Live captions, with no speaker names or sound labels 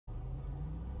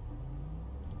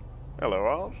Hello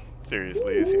all,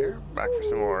 Seriouslees here, back for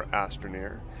some more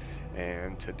Astroneer,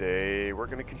 and today we're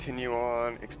going to continue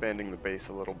on expanding the base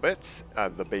a little bit,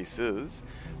 the bases,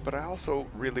 but I also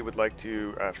really would like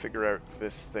to figure out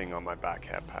this thing on my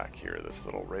backpack here, this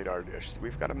little radar dish. So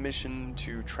we've got a mission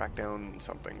to track down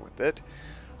something with it.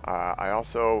 I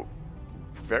also,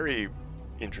 very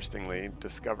interestingly,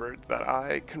 discovered that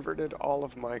I converted all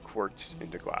of my quartz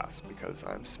into glass because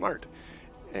I'm smart.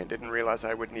 And didn't realize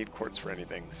I would need quartz for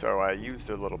anything. So I used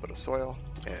a little bit of soil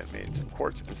and made some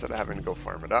quartz instead of having to go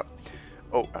farm it up.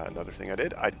 Oh, another thing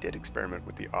I did experiment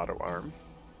with the auto arm.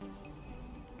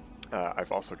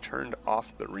 I've also turned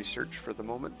off the research for the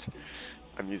moment.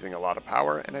 I'm using a lot of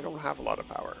power and I don't have a lot of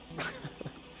power.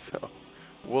 So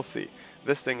we'll see.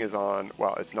 This thing is on,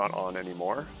 well, it's not on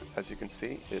anymore. As you can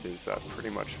see, it is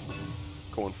pretty much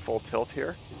going full tilt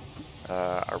here.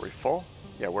 Are we full?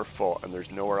 Yeah, we're full, and there's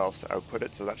nowhere else to output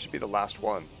it, so that should be the last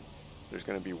one. There's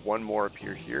going to be one more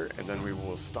appear here, and then we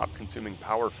will stop consuming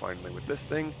power finally with this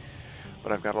thing.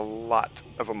 But I've got a lot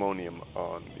of ammonium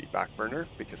on the back burner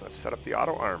because I've set up the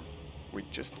auto arm. We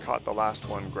just caught the last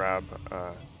one grab,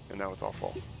 and now it's all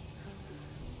full.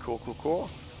 Cool, cool, cool.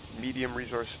 Medium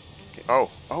resource. Oh,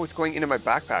 it's going into my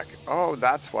backpack. Oh,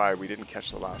 that's why we didn't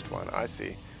catch the last one. I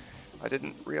see. I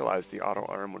didn't realize the auto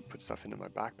arm would put stuff into my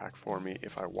backpack for me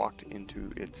if I walked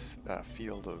into its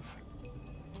field of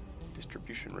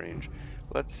distribution range.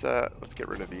 Let's get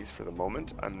rid of these for the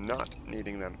moment. I'm not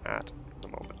needing them at the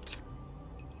moment.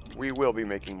 We will be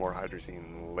making more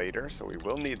hydrazine later, so we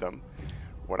will need them.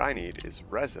 What I need is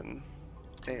resin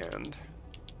and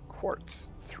quartz.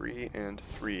 3 and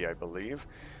 3, I believe.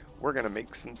 We're gonna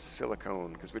make some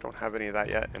silicone because we don't have any of that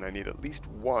yet, and I need at least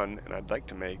one, and I'd like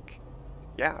to make,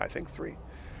 yeah, I think 3.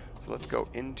 So let's go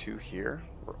into here.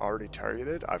 We're already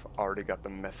targeted. I've already got the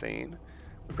methane.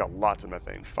 We've got lots of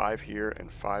methane. 5 here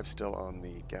and 5 still on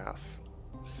the gas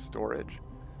storage.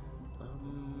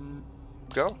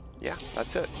 Go. Yeah,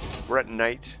 that's it. We're at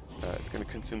night. It's going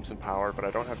to consume some power, but I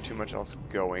don't have too much else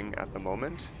going at the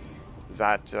moment.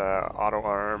 That auto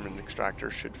arm and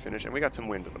extractor should finish. And we got some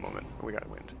wind at the moment. We got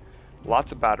wind.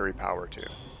 Lots of battery power too.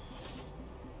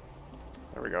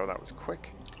 There we go. That was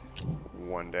quick.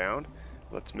 One down.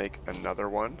 Let's make another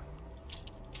one.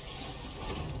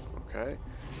 Okay.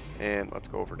 And let's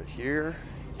go over to here.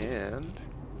 And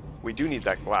we do need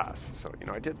that glass. So, you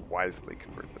know, I did wisely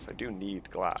convert this. I do need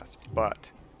glass.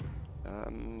 But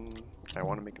I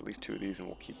want to make at least 2 of these and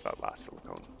we'll keep that last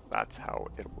silicone. That's how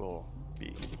it will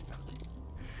be.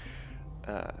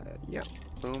 Yeah.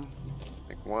 Boom.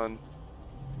 Make 1.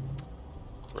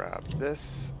 Grab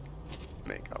this.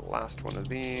 Make a last one of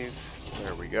these.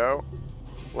 There we go.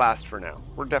 Last for now.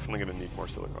 We're definitely going to need more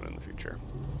silicone in the future.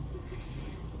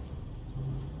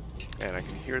 And I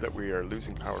can hear that we are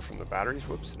losing power from the batteries.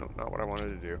 Whoops, no, not what I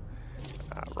wanted to do.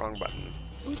 Wrong button.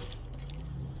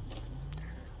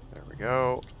 There we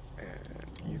go.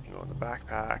 And you can go in the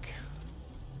backpack.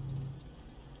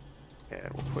 And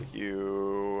we'll put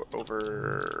you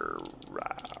over,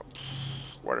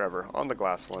 whatever, on the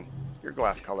glass one. You're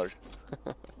glass colored.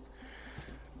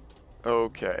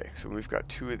 Okay, so we've got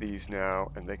 2 of these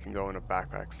now, and they can go in a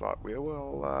backpack slot. We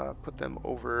will put them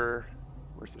over,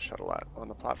 where's the shuttle at? On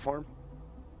the platform?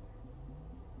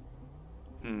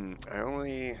 Do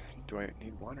I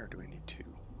need 1 or do I need 2?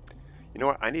 You know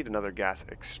what, I need another gas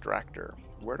extractor.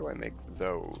 Where do I make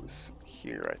those?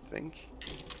 Here, I think.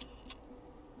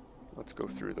 Let's go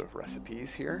through the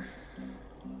recipes here.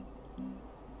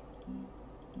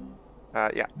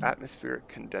 Yeah, atmospheric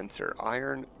condenser,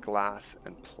 iron, glass,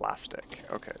 and plastic.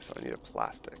 Okay, so I need a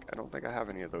plastic. I don't think I have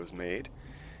any of those made.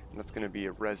 And that's going to be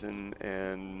a resin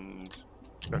and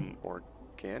an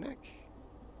organic,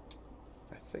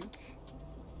 I think.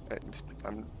 I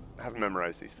haven't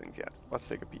memorized these things yet. Let's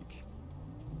take a peek.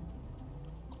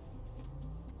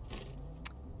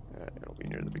 It'll be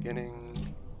near the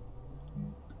beginning.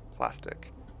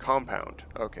 Plastic. Compound.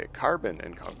 Okay, carbon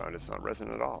and compound. It's not resin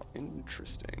at all.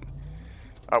 Interesting.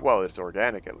 Well, it's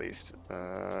organic at least.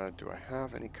 Do I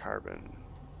have any carbon?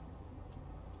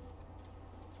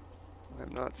 I'm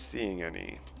not seeing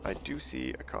any. I do see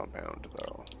a compound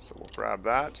though. So we'll grab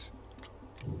that.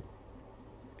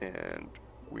 And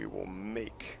we will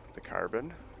make the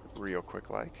carbon real quick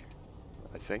like,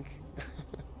 I think.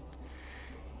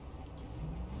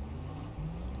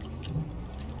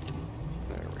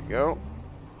 There we go.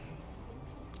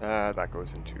 That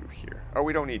goes into here. Oh,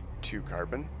 we don't need 2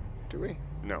 carbon, do we?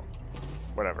 No.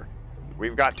 Whatever.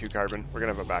 We've got 2 carbon. We're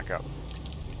going to have a backup.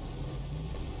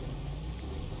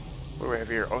 What do we have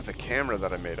here? Oh, the camera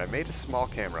that I made. I made a small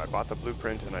camera. I bought the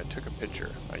blueprint and I took a picture.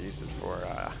 I used it for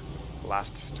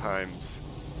last time's,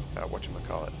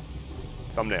 whatchamacallit,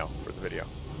 thumbnail for the video.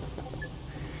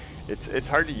 It's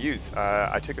hard to use.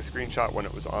 I took a screenshot when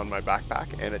it was on my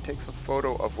backpack, and it takes a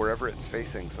photo of wherever it's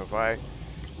facing. So if I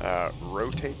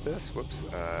rotate this, whoops,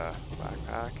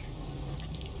 backpack,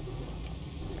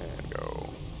 and go,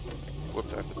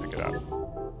 whoops, I have to pick it up.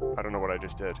 I don't know what I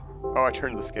just did. Oh, I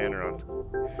turned the scanner on.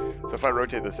 So if I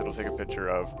rotate this, it'll take a picture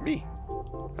of me.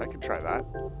 I could try that.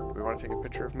 Do we want to take a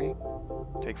picture of me?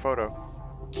 Take photo.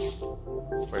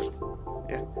 Wait.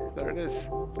 Yeah, there it is.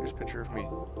 There's a picture of me.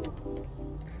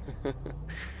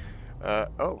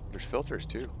 Oh, there's filters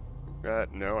too.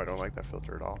 No, I don't like that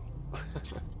filter at all.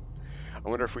 I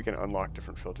wonder if we can unlock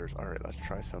different filters. Alright, let's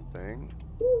try something.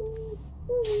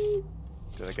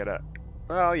 Did I get a...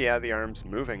 Well, yeah, the arm's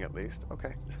moving at least.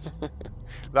 Okay.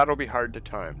 That'll be hard to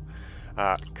time.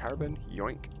 Carbon,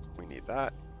 yoink. We need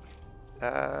that.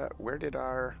 Where did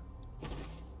our...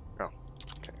 Oh,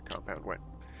 okay, compound went.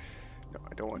 No,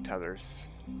 I don't want tethers.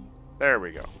 There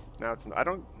we go. Now it's... I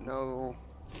don't know...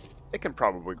 It can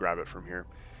probably grab it from here.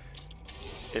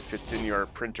 If it's in your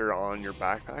printer on your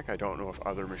backpack, I don't know if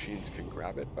other machines can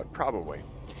grab it, but probably.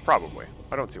 Probably.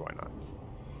 I don't see why not.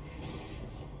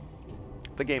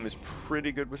 The game is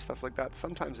pretty good with stuff like that.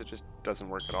 Sometimes it just doesn't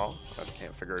work at all. I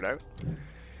can't figure it out.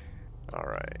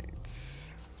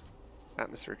 Alright.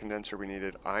 Atmosphere condenser, we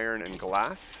needed iron and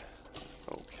glass.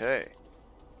 Okay.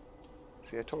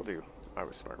 See, I told you I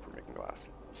was smart for making glass.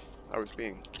 I was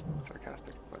being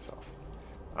sarcastic myself.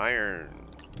 Iron.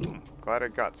 Glad I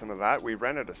got some of that. We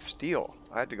ran out of steel.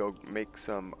 I had to go make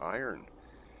some iron.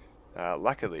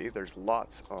 Luckily, there's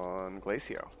lots on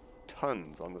Glacio.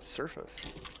 Tons on the surface.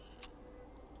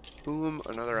 Boom,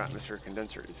 another atmosphere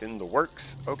condenser is in the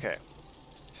works. Okay,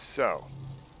 so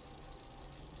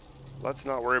let's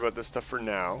not worry about this stuff for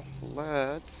now.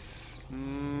 Let's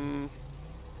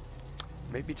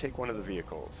maybe take one of the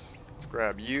vehicles. Let's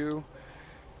grab you,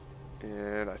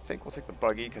 and I think we'll take the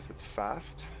buggy because it's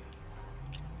fast.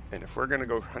 And if we're going to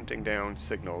go hunting down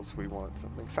signals, we want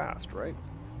something fast, right?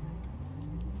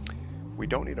 We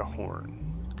don't need a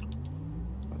horn.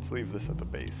 Let's leave this at the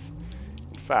base.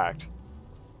 In fact,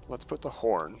 let's put the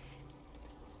horn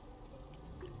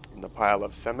in the pile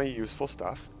of semi-useful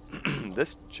stuff.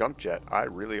 This jump jet, I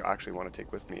really actually want to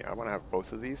take with me. I want to have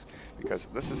both of these because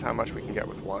this is how much we can get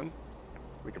with one.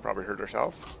 We could probably hurt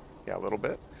ourselves. Yeah, a little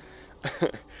bit.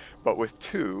 But with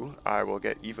two, I will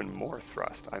get even more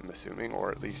thrust, I'm assuming,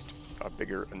 or at least a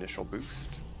bigger initial boost.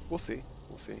 We'll see.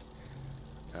 We'll see.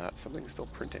 Something's still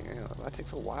printing. Hang on. That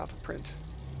takes a while to print.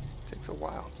 It takes a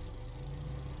while.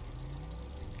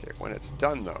 Okay, when it's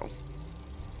done though,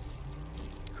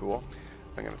 cool,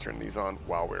 I'm going to turn these on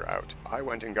while we're out. I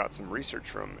went and got some research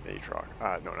from Atrox,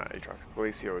 no not Atrox,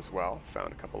 Glacio as well,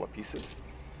 found a couple of pieces.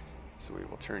 So we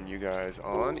will turn you guys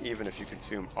on, even if you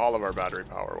consume all of our battery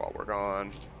power while we're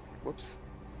gone. Whoops.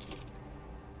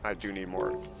 I do need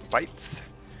more bytes,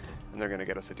 and they're going to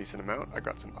get us a decent amount. I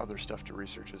got some other stuff to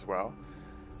research as well.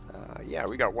 Yeah,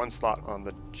 we got one slot on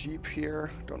the Jeep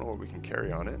here. Don't know what we can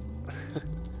carry on it.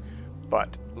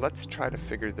 But let's try to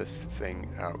figure this thing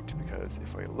out, because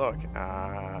if we look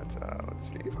at, let's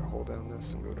see, if I hold down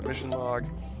this and go to mission log,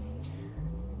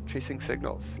 chasing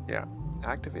signals, yeah.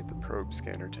 Activate the probe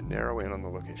scanner to narrow in on the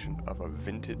location of a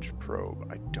vintage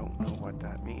probe. I don't know what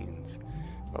that means,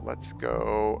 but let's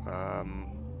go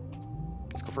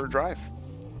for a drive.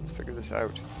 Let's figure this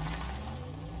out.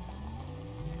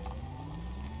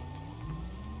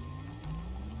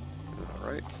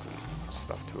 Alright, some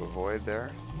stuff to avoid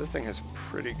there. This thing has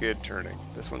pretty good turning.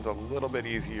 This one's a little bit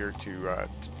easier to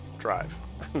drive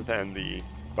than the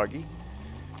buggy.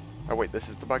 Oh wait, this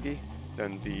is the buggy?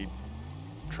 Then the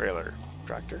trailer.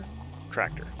 Tractor.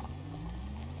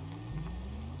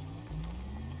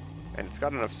 And it's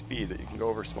got enough speed that you can go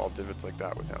over small divots like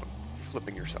that without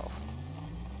flipping yourself.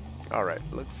 Alright,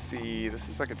 let's see. This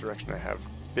is like a direction I have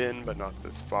been, but not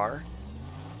this far.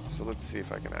 So let's see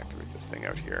if I can activate this thing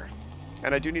out here.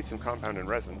 And I do need some compound and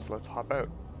resin, so let's hop out.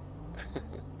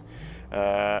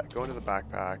 Go into the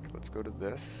backpack. Let's go to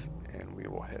this, and we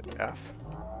will hit F.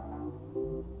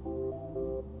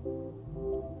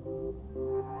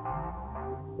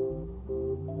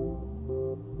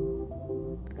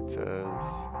 It says...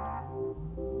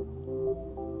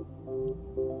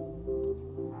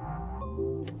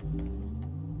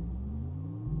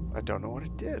 I don't know what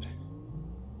it did.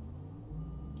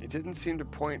 It didn't seem to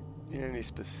point in any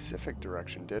specific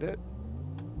direction, did it?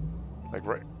 Like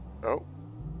right... Oh.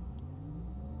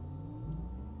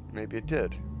 Maybe it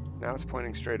did. Now it's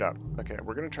pointing straight up. Okay,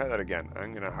 we're going to try that again.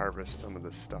 I'm going to harvest some of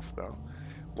this stuff, though,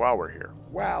 while we're here.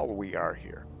 While we are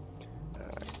here.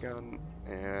 Gun,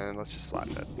 and let's just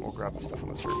flatten it. We'll grab the stuff on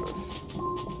the surface.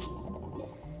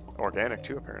 Organic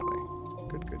too, apparently.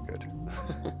 Good, good, good.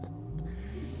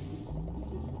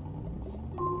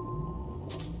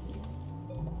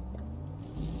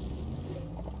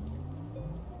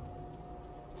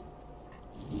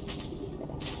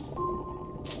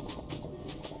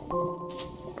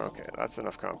 Okay, that's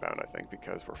enough compound, I think,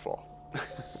 because we're full.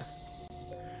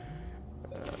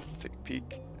 Let's take a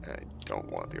peek. I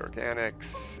don't want the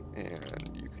organics,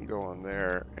 and you can go on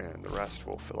there, and the rest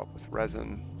will fill up with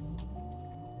resin.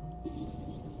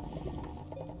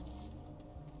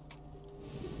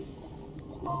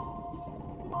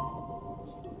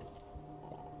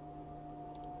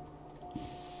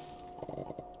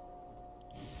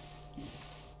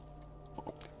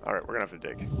 Alright, we're gonna have to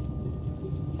dig.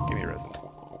 Give me resin.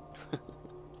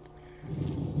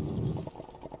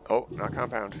 Oh, not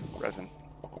compound, resin.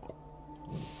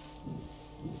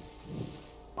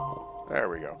 There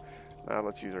we go. Now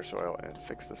let's use our soil and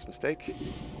fix this mistake.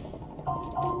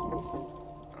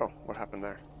 Oh, what happened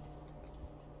there?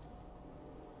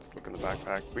 Let's look in the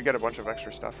backpack. We got a bunch of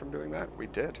extra stuff from doing that? We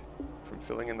did. From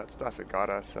filling in that stuff, it got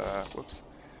us, whoops,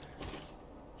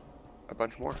 a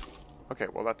bunch more. Okay,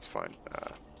 well that's fine.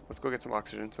 Let's go get some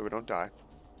oxygen so we don't die.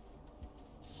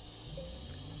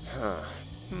 Huh.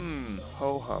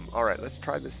 Ho-hum. Alright, let's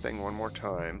try this thing one more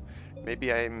time.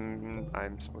 Maybe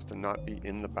I'm supposed to not be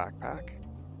in the backpack.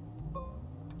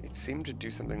 It seemed to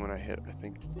do something when I hit, I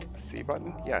think, the C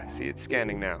button? Yeah, see, it's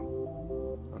scanning now.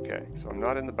 Okay, so I'm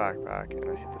not in the backpack, and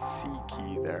I hit the C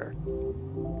key there.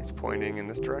 It's pointing in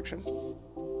this direction.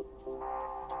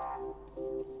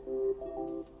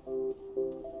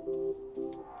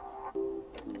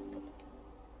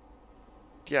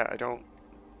 Yeah, I don't...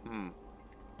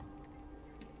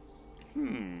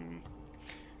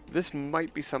 This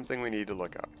might be something we need to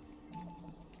look up.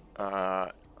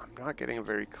 I'm not getting a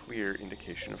very clear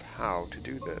indication of how to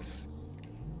do this.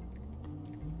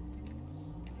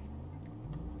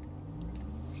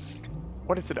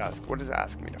 What does it ask? What does it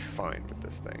ask me to find with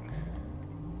this thing?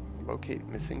 Locate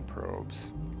missing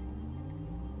probes.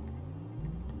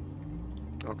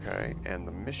 Okay, and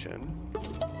the mission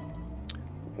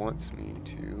wants me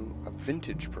to a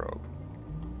vintage probe.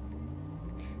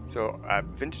 So a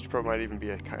vintage probe might even be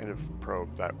a kind of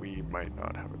probe that we might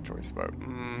not have a choice about.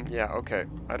 Yeah, okay.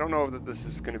 I don't know that this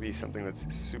is going to be something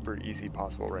that's super easy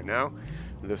possible right now.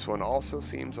 This one also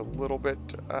seems a little bit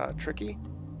tricky,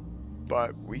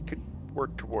 but we could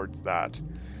work towards that.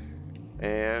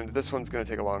 And this one's going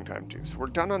to take a long time too. So we're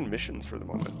done on missions for the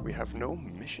moment. We have no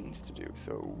missions to do,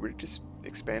 so we're just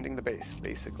expanding the base,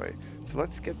 basically. So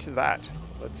let's get to that.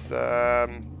 Let's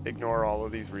ignore all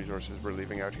of these resources we're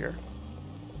leaving out here.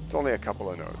 It's only a couple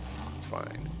of nodes. It's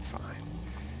fine. It's fine.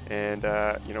 And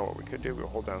you know what we could do? We'll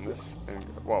hold down this, and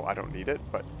well, I don't need it,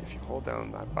 but if you hold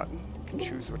down that button, you can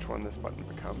choose which one this button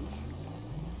becomes.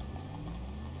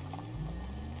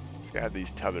 Let's add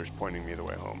these tethers pointing me the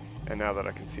way home. And now that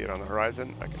I can see it on the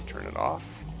horizon, I can turn it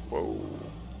off. Whoa.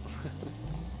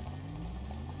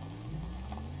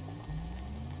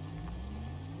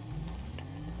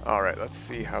 Alright, let's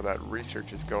see how that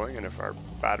research is going and if our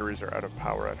batteries are out of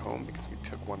power at home because we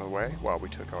took one away. Well, we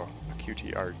took a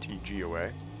QT RTG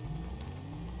away.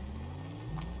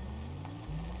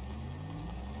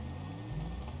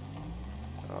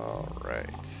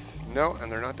 Alright. No,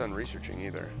 and they're not done researching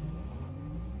either.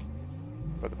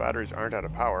 But the batteries aren't out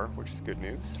of power, which is good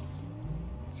news.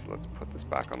 So let's put this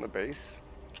back on the base.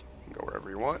 You can go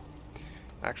wherever you want.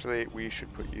 Actually, we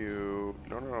should put you...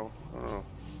 No.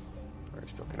 Are you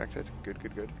still connected? Good,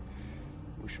 good, good.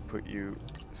 We should put you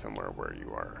somewhere where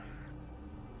you are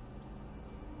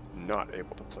not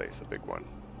able to place a big one.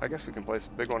 I guess we can place a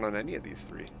big one on any of these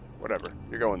three. Whatever.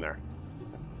 You're going there.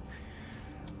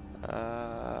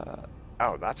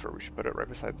 Oh, that's where we should put it, right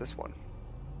beside this one.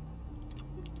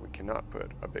 We cannot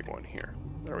put a big one here.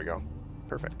 There we go.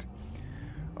 Perfect.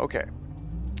 Okay.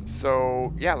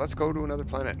 So, yeah, let's go to another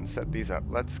planet and set these up.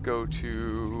 Let's go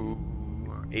to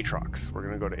Atrox. We're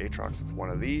going to go to Atrox with one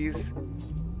of these.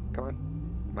 Come on.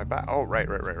 My back. Oh, right.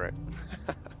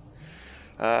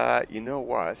 You know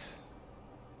what?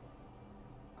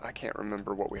 I can't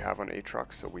remember what we have on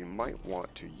Atrox, so we might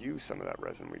want to use some of that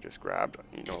resin we just grabbed.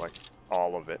 You know, like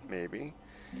all of it, maybe.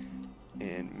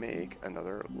 And make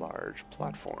another large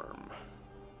platform.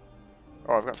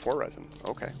 Oh, I've got 4 resin.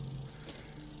 Okay.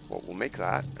 Well, we'll make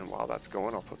that, and while that's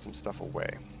going, I'll put some stuff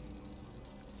away.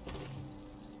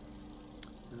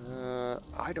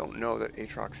 I don't know that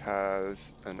Atrox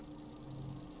has an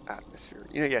atmosphere.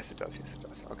 You know, yes it does,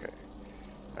 Okay.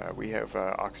 We have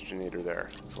oxygenator there,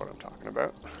 that's what I'm talking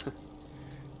about.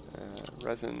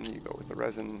 Resin, you go with the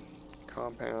resin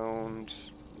compound.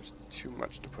 There's too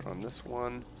much to put on this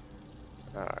one.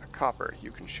 Copper,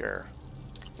 you can share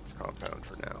this compound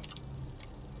for now.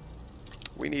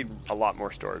 We need a lot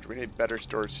more storage. We need better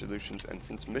storage solutions, and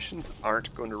since missions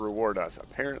aren't going to reward us,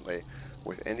 apparently,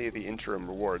 with any of the interim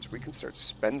rewards, we can start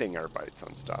spending our bytes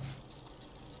on stuff.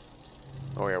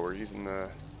 Oh yeah, we're using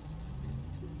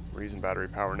battery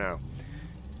power now.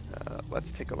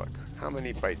 Let's take a look. How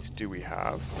many bytes do we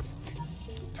have?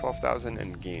 12,000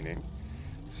 and gaining.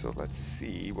 So let's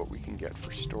see what we can get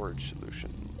for storage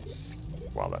solutions.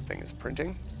 While that thing is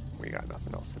printing, we got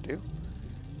nothing else to do.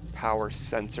 Power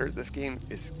sensor. This game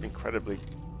is incredibly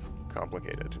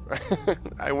complicated.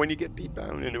 When you get deep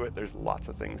down into it, there's lots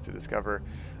of things to discover.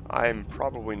 I'm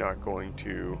probably not going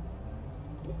to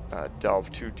delve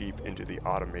too deep into the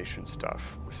automation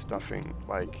stuff. Stuffing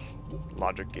like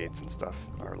logic gates and stuff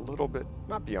are a little bit,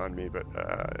 not beyond me, but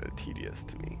tedious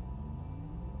to me.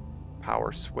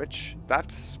 Power switch,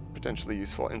 that's potentially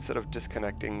useful. Instead of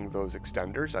disconnecting those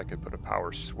extenders, I could put a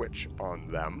power switch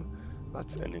on them.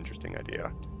 That's an interesting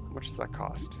idea. How much does that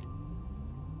cost?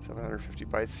 750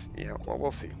 bytes? Yeah, well,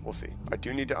 we'll see. We'll see. I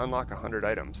do need to unlock 100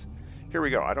 items. Here we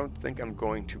go. I don't think I'm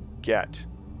going to get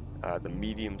the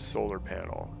medium solar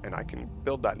panel, and I can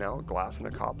build that now. Glass and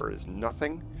a copper is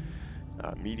nothing.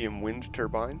 Medium wind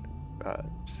turbine,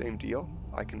 same deal.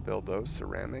 I can build those.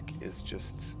 Ceramic is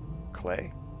just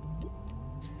clay.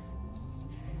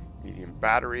 Medium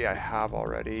battery I have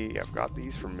already. I've got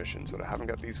these from missions, but I haven't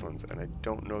got these ones, and I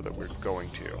don't know that we're going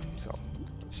to. So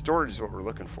storage is what we're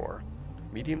looking for.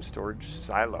 Medium storage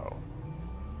silo.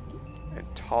 And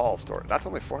tall storage. That's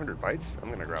only 400 bytes. I'm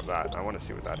going to grab that. I want to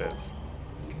see what that is.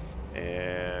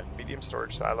 And medium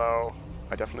storage silo.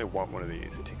 I definitely want one of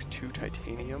these. It takes 2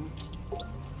 titanium.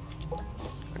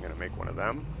 I'm going to make one of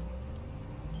them.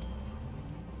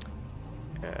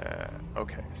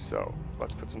 Okay, so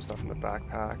let's put some stuff in the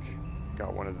backpack.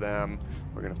 Got one of them.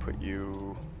 We're going to put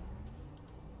you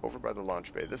over by the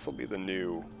launch bay. This will be the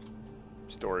new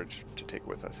storage to take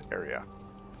with us area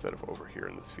instead of over here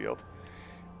in this field.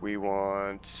 We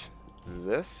want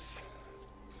this.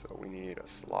 So we need a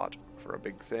slot for a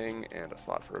big thing and a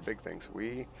slot for a big thing. So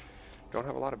we don't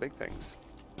have a lot of big things.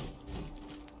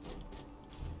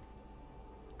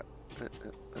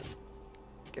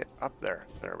 Get up there.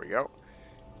 There we go.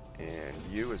 And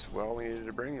you as well we needed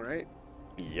to bring, right?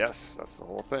 Yes, that's the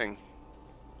whole thing.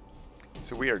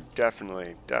 So we are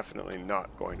definitely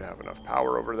not going to have enough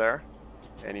power over there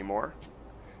anymore.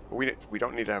 But we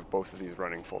don't need to have both of these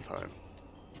running full time.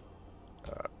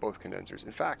 Both condensers.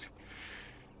 In fact,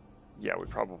 yeah, we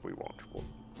probably won't. We'll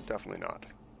definitely not.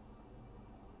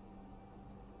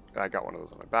 I got one of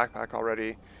those on my backpack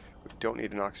already. We don't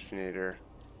need an oxygenator.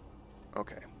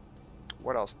 Okay.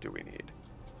 What else do we need?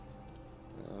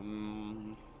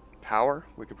 Power.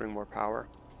 We could bring more power.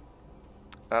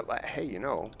 Hey, you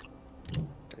know,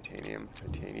 titanium.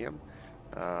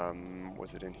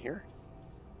 Was it in here?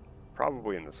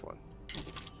 Probably in this one.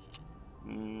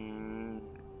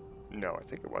 No, I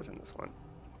think it was in this one.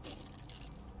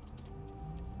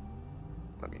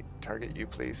 Let me target you,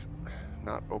 please.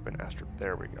 Not open astro.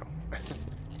 There we go.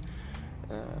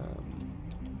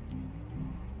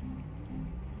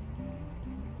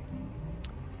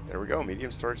 There we go.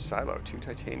 Medium storage silo. 2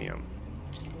 titanium.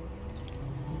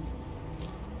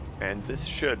 And this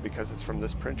should, because it's from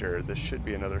this printer, this should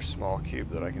be another small cube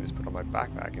that I can just put on my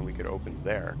backpack and we could open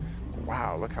there.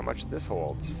 Wow, look how much this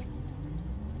holds.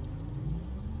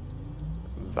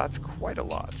 That's quite a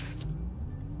lot.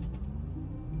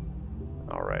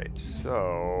 Alright,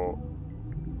 so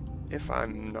if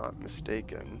I'm not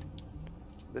mistaken,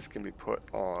 this can be put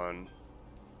on,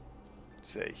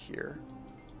 say, here,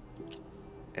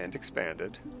 and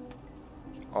expanded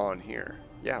on here.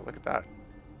 Yeah, look at that.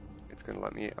 It's going to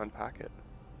let me unpack it.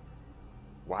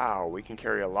 Wow, we can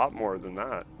carry a lot more than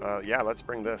that. Yeah, let's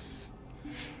bring this.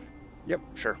 Yep,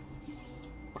 sure.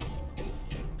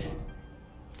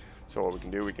 So what we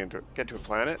can do, we can get to a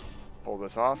planet, pull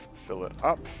this off, fill it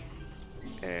up,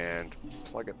 and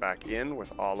plug it back in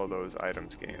with all of those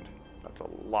items gained. That's a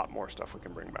lot more stuff we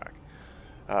can bring back.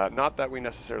 Not that we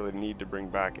necessarily need to bring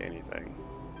back anything.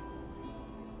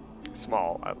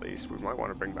 Small, at least. We might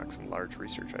want to bring back some large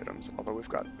research items, although we've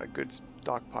got a good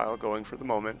stockpile going for the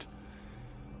moment.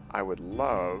 I would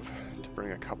love to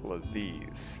bring a couple of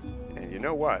these. And you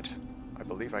know what? I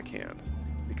believe I can.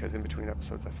 Because in between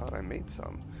episodes I thought I made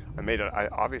some.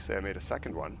 Obviously I made a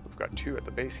second one. We've got 2 at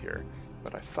the base here.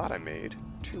 But I thought I made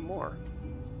 2 more.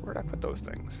 Where'd I put those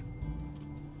things?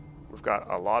 We've got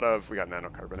a lot of... We got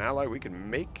nanocarbon alloy. We can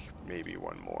make maybe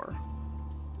 1 more.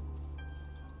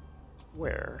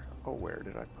 Where? Oh, where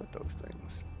did I put those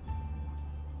things?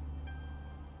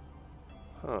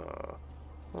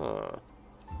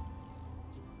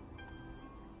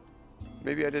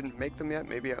 Maybe I didn't make them yet.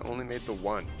 Maybe I only made the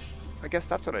one. I guess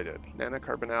that's what I did.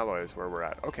 Nanocarbon alloy is where we're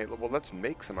at. Okay, well, let's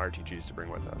make some RTGs to bring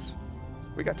with us.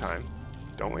 We got time,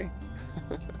 don't we?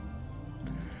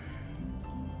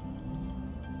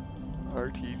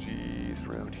 RTGs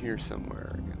around here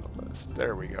somewhere in the list.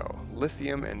 There we go.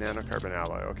 Lithium and nanocarbon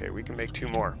alloy. Okay, we can make 2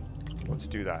 more. Let's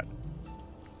do that.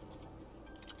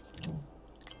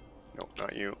 Nope,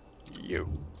 not you. You.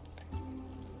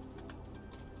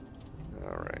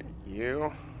 Alright,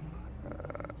 you.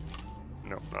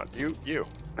 Nope, not you. You.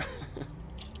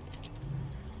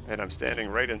 And I'm standing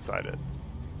right inside it.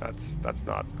 That's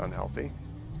not unhealthy.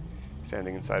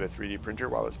 Standing inside a 3D printer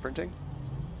while it's printing.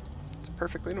 It's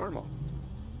perfectly normal.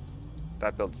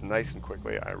 That builds nice and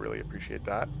quickly. I really appreciate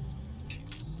that.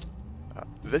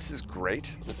 This is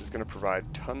great. This is going to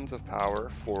provide tons of power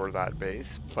for that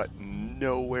base, but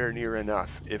nowhere near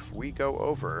enough. If we go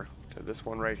over to this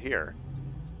one right here,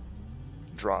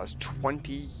 draws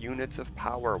 20 units of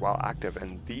power while active,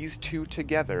 and these two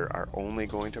together are only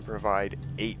going to provide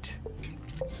 8.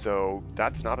 So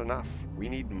that's not enough. We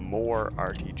need more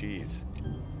RTGs.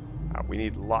 We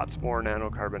need lots more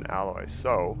nanocarbon alloy.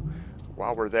 So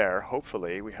while we're there,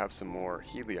 hopefully we have some more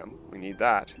helium. We need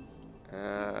that.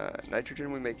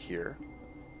 Nitrogen we make here.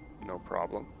 No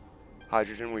problem.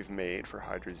 Hydrogen we've made for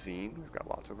hydrazine. We've got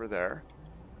lots over there.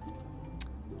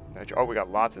 Oh, we got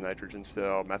lots of nitrogen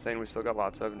still. Methane we still got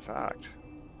lots of, in fact.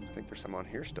 I think there's some on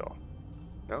here still.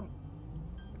 No?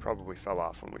 It probably fell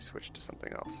off when we switched to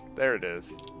something else. There it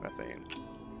is. Methane.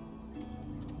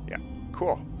 Yeah,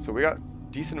 cool. So we got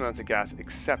decent amounts of gas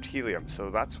except helium. So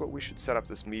that's what we should set up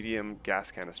this medium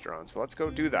gas canister on. So let's go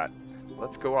do that.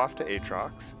 Let's go off to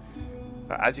Atrox.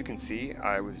 As you can see,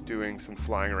 I was doing some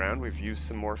flying around. We've used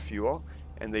some more fuel,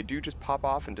 and they do just pop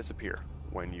off and disappear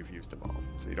when you've used them all.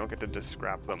 So you don't get to just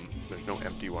scrap them. There's no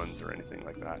empty ones or anything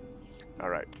like that. All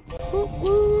right. Whoop,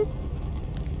 whoop.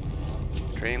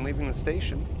 Train leaving the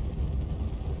station.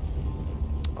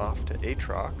 Off to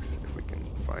Atrox, if we can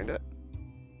find it.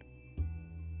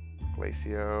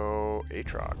 Glacio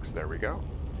Atrox, there we go.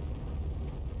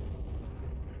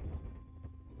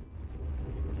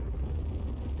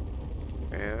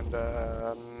 And,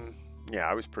 yeah,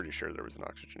 I was pretty sure there was an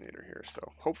oxygenator here, so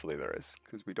hopefully there is,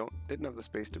 because we didn't have the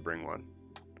space to bring one.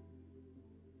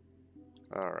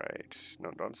 Alright,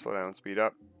 no, don't slow down, speed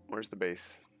up. Where's the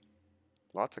base?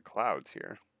 Lots of clouds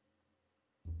here.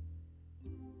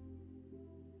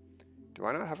 Do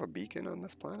I not have a beacon on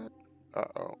this planet?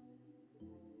 Uh-oh.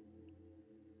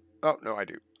 Oh, no, I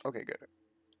do. Okay, good.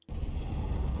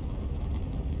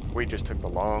 We just took the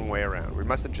long way around. We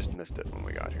must have just missed it when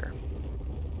we got here.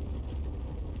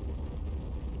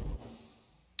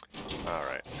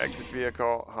 Alright, exit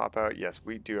vehicle, hop out. Yes,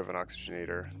 we do have an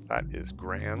oxygenator. That is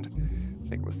grand. I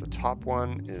think it was the top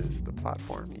one is the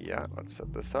platform. Yeah, let's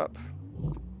set this up.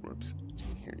 Whoops.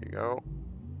 Here you go.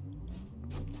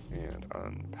 And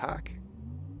unpack.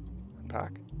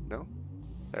 Unpack? No?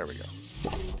 There we go.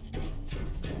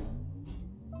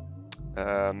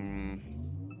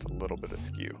 It's a little bit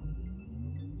askew.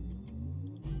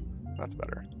 That's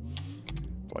better.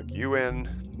 Plug you in.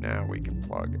 Now we can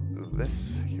plug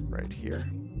this right here.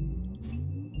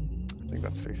 I think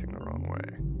that's facing the wrong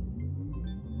way.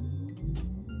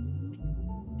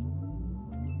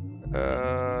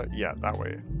 Yeah, that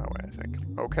way I think.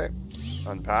 Okay,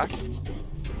 unpack.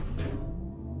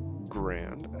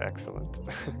 Grand, excellent.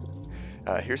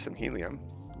 Here's some helium,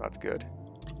 that's good.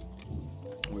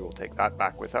 We will take that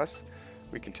back with us.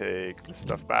 We can take this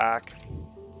stuff back.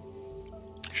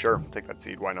 Sure, take that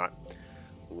seed, why not?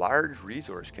 Large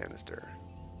resource canister.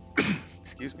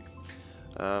 Excuse me.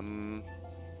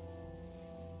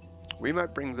 We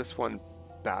might bring this one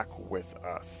back with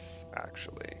us,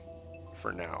 actually,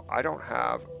 for now. I don't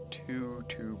have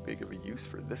too big of a use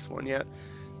for this one yet.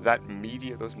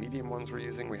 Those medium ones we're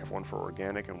using, we have one for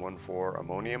organic and one for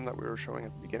ammonium that we were showing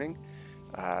at the beginning.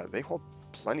 They hold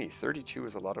plenty. 32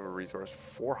 is a lot of a resource.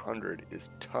 400 is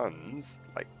tons,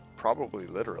 like probably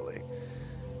literally.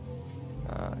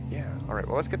 Yeah, all right,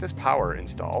 well, let's get this power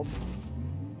installed.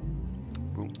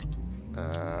 Boom.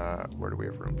 Where do we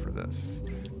have room for this?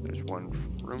 There's one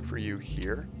room for you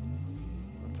here.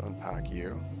 Let's unpack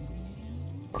you.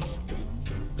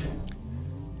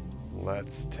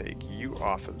 Let's take you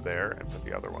off of there and put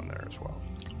the other one there as well.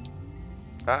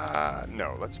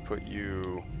 No, let's put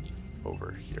you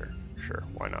over here. Sure,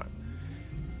 why not?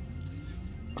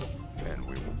 And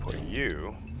we will put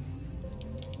you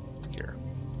here,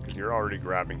 because you're already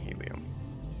grabbing helium.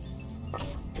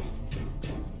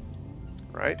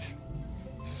 Right?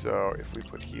 So if we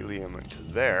put helium into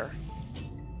there,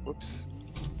 whoops,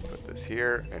 put this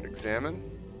here and examine,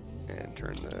 and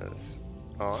turn this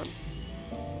on,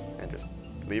 and just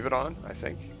leave it on, I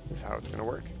think, is how it's going to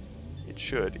work. It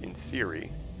should, in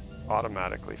theory,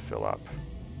 automatically fill up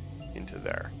into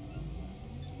there.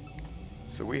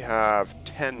 So we have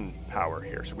 10 power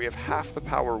here. So we have half the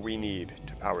power we need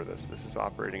to power this. This is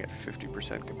operating at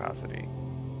 50% capacity.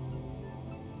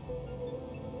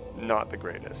 Not the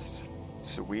greatest.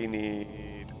 So we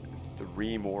need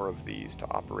 3 more of these to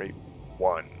operate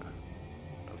 1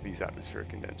 of these atmospheric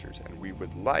condensers. And we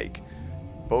would like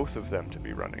both of them to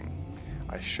be running.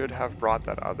 I should have brought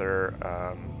that other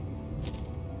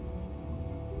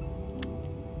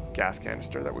gas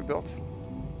canister that we built.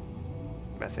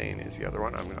 Methane is the other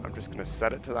one. I'm just going to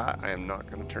set it to that. I am not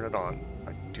going to turn it on.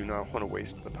 I do not want to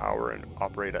waste the power and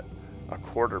operate at a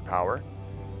quarter power.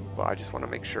 But I just want to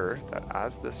make sure that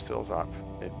as this fills up,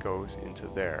 it goes into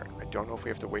there. I don't know if we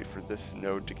have to wait for this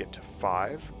node to get to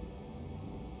 5,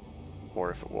 or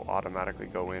if it will automatically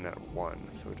go in at 1.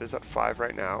 So it is at 5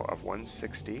 right now of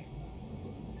 160,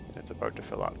 and it's about to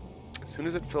fill up. As soon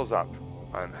as it fills up,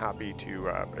 I'm happy to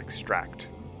extract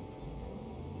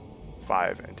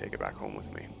 5 and take it back home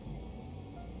with me.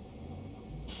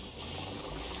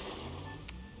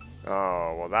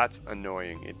 Oh, well that's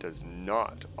annoying. It does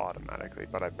not automatically,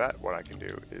 but I bet what I can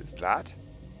do is that.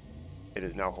 It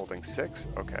is now holding 6.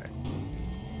 Okay.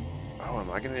 Oh,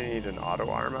 am I going to need an auto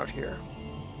arm out here?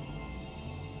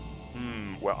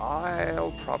 Well,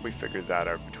 I'll probably figure that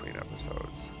out between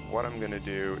episodes. What I'm going to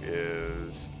do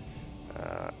is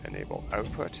enable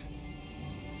output.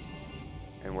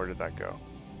 And where did that go?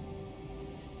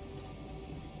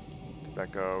 Did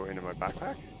that go into my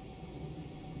backpack?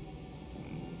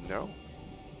 No.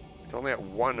 It's only at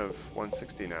 1 of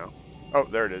 160 now. Oh,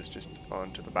 there it is, just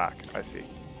onto the back. I see.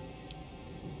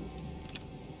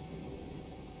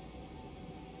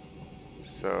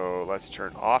 So let's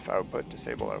turn off output,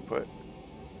 disable output.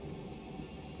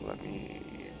 Let me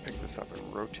pick this up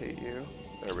and rotate you.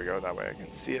 There we go, that way I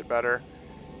can see it better.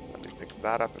 Let me pick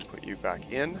that up and put you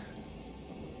back in.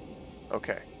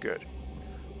 Okay, good.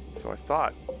 So I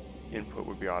thought input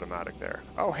would be automatic there.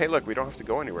 Oh, hey, look, we don't have to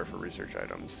go anywhere for research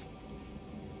items.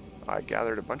 I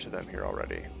gathered a bunch of them here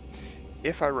already.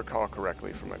 If I recall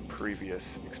correctly from my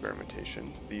previous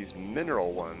experimentation, these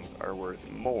mineral ones are worth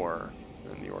more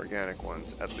than the organic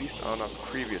ones, at least on a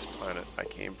previous planet I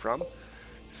came from.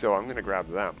 So I'm going to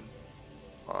grab them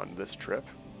on this trip.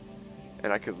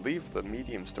 And I could leave the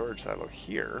medium storage silo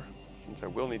here, since I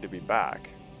will need to be back.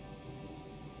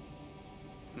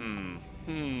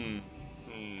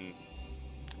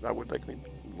 That would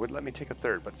let me take a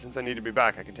third, but since I need to be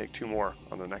back, I can take 2 more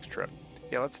on the next trip.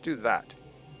 Yeah, let's do that.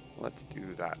 Let's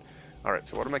do that. Alright,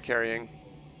 so what am I carrying?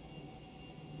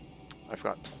 I've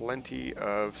got plenty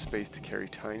of space to carry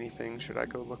tiny things. Should I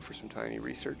go look for some tiny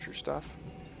research or stuff?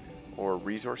 Or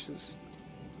resources?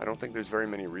 I don't think there's very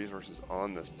many resources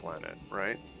on this planet,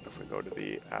 right? If we go to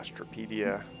the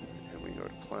Astropedia and we go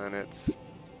to planets,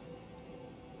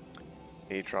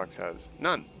 Atrox has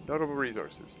none. Notable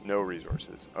resources. No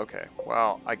resources. Okay,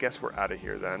 well, I guess we're out of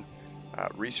here then.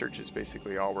 Research is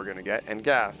basically all we're going to get. And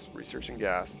gas. Research and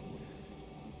gas.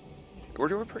 We're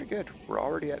doing pretty good. We're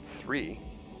already at 3.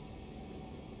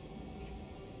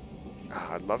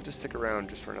 I'd love to stick around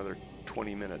just for another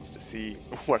 20 minutes to see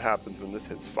what happens when this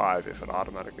hits 5, if it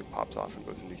automatically pops off and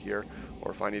goes into here,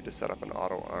 or if I need to set up an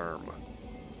auto arm.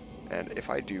 And if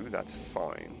I do, that's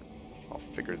fine. I'll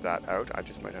figure that out. I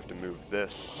just might have to move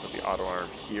this, put the auto arm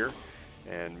here,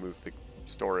 and move the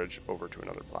storage over to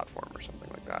another platform or something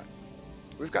like that.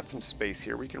 We've got some space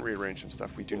here. We can rearrange some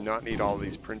stuff. We do not need all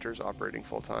these printers operating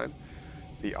full time.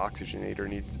 The oxygenator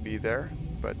needs to be there,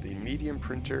 but the medium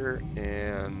printer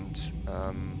and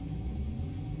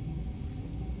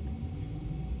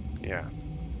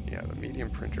the medium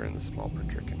printer and the small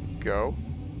printer can go.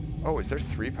 Oh, is there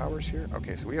 3 powers here?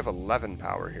 Okay, so we have 11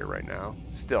 power here right now.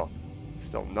 Still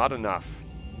not enough.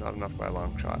 Not enough by a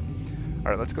long shot.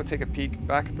 All right, let's go take a peek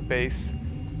back at the base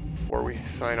before we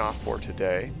sign off for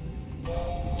today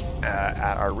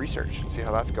at our research and see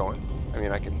how that's going. I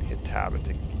mean, I can hit tab and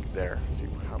take a peek there, see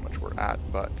how much we're at,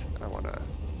 but I want to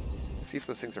see if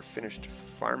those things are finished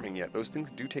farming yet. Those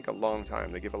things do take a long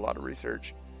time. They give a lot of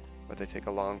research, but they take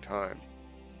a long time.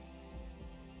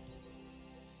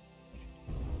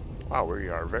 Wow, we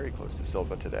are very close to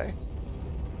Silva today.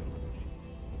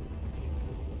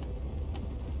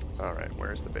 Alright,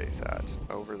 where's the base at?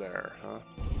 Over there, huh?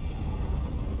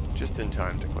 Just in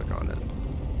time to click on it.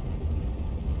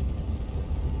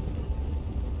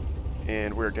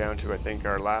 And we're down to, I think,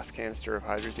 our last canister of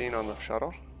hydrazine on the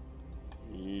shuttle.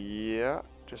 Yeah,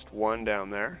 just 1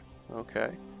 down there.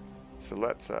 Okay, so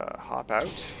let's hop out.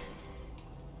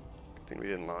 Good thing we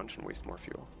didn't launch and waste more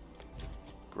fuel.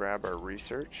 grab our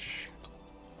research.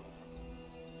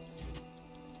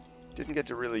 Didn't get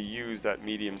to really use that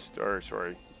medium storage,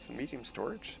 sorry, it's a medium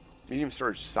storage? Medium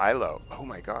storage silo. Oh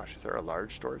my gosh, is there a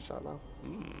large storage silo?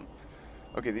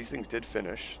 Okay, these things did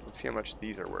finish. Let's see how much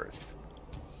these are worth.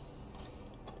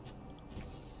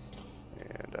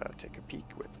 And take a peek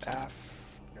with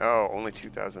F. Oh, only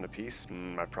 2,000 a piece.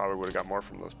 I probably would have got more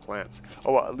from those plants.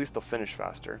 Oh, well, at least they'll finish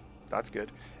faster. That's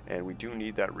good. And we do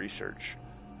need that research.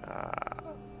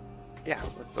 Yeah,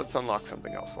 let's unlock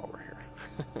something else while we're here.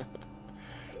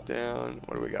 Down,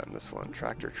 what do we got in this one?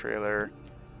 Tractor trailer.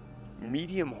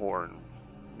 Medium horn.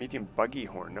 Medium buggy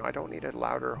horn. No, I don't need a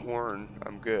louder horn.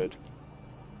 I'm good.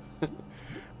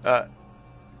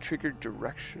 Triggered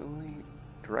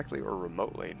directly or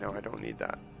remotely. No, I don't need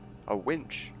that. A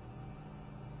winch.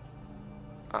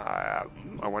 I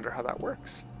wonder how that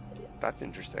works. That's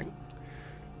interesting.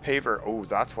 Paver. Oh,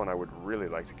 that's one I would really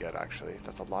like to get, actually.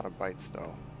 That's a lot of bytes,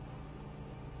 though.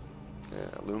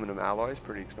 Aluminum alloy is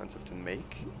pretty expensive to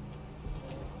make.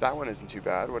 That one isn't too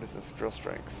bad. What is this? Drill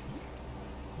strength.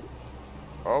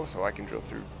 Oh, so I can drill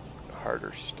through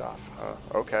harder stuff, huh?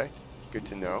 Okay. Good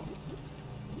to know.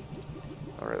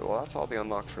 Alright, well, that's all the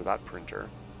unlocks for that printer.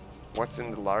 What's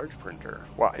in the large printer?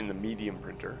 Well, in the medium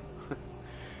printer.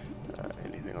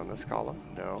 Anything on this column?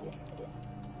 No.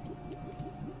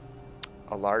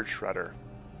 A large shredder.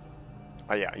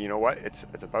 Oh yeah, you know what? It's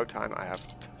about time. I have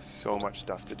so much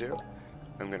stuff to do.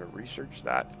 I'm going to research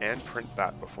that and print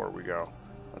that before we go.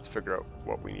 Let's figure out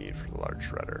what we need for the large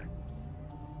shredder.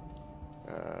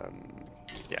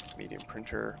 Yeah, medium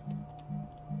printer.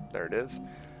 There it is.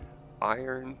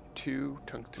 Iron 2,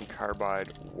 tungsten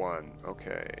carbide 1.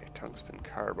 Okay, tungsten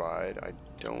carbide I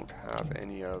don't have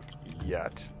any of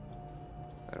yet.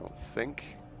 I don't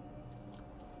think.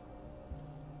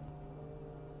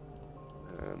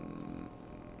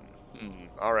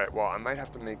 Alright, well, I might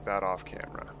have to make that off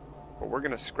camera. But we're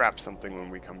going to scrap something when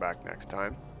we come back next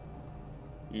time.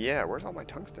 Yeah, where's all my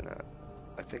tungsten at?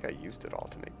 I think I used it all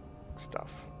to make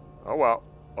stuff. Oh well.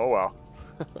 Oh well.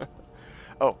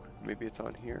 Oh, maybe it's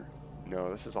on here?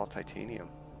 No, this is all titanium.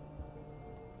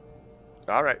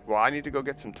 Alright, well, I need to go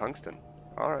get some tungsten.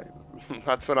 Alright,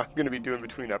 that's what I'm going to be doing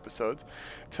between episodes.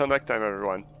 Till next time,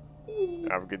 everyone.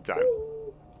 Have a good time.